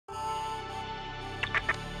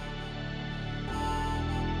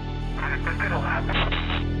No,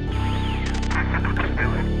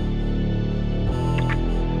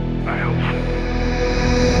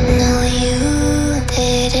 you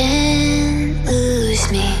didn't lose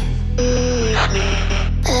me,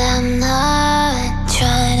 but I'm not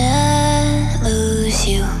trying to lose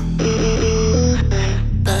you.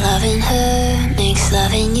 But loving her makes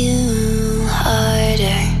loving you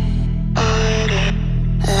harder.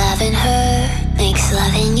 Loving her makes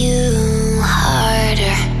loving you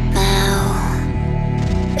harder now.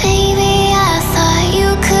 Baby, I thought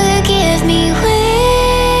you could give me wings.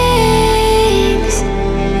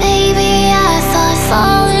 Maybe I thought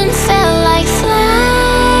falling felt like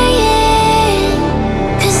flying.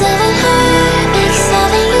 'Cause loving her makes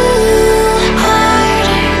loving you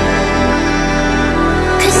harder.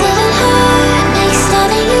 'Cause loving her makes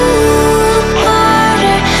loving you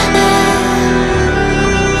harder now.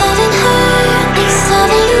 Loving her makes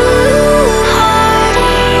loving you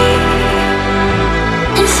harder.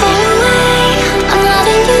 And far away, I'm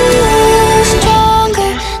loving you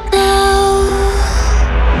stronger now.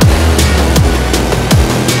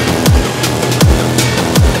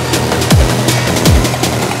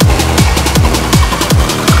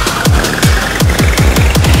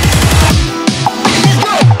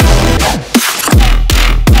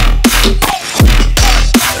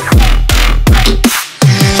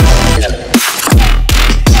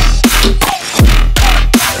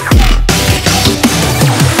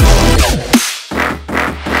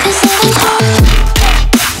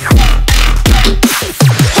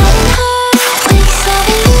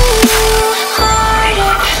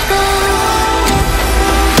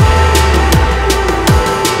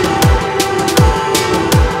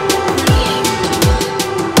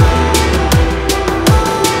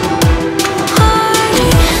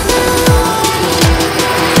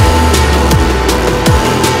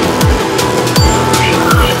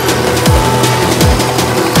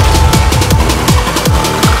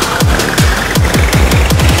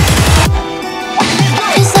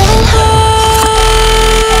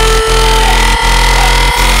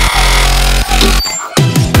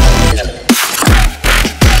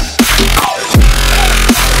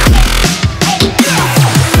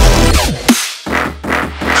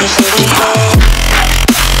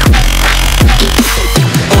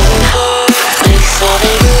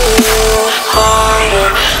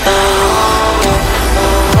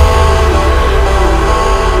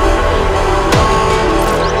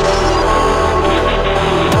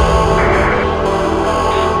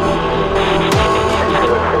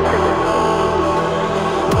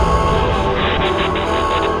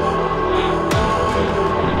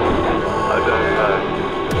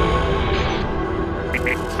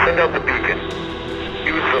 Send out the beacon.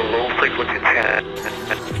 Use the low frequency channel.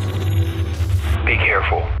 Be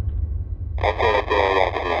careful.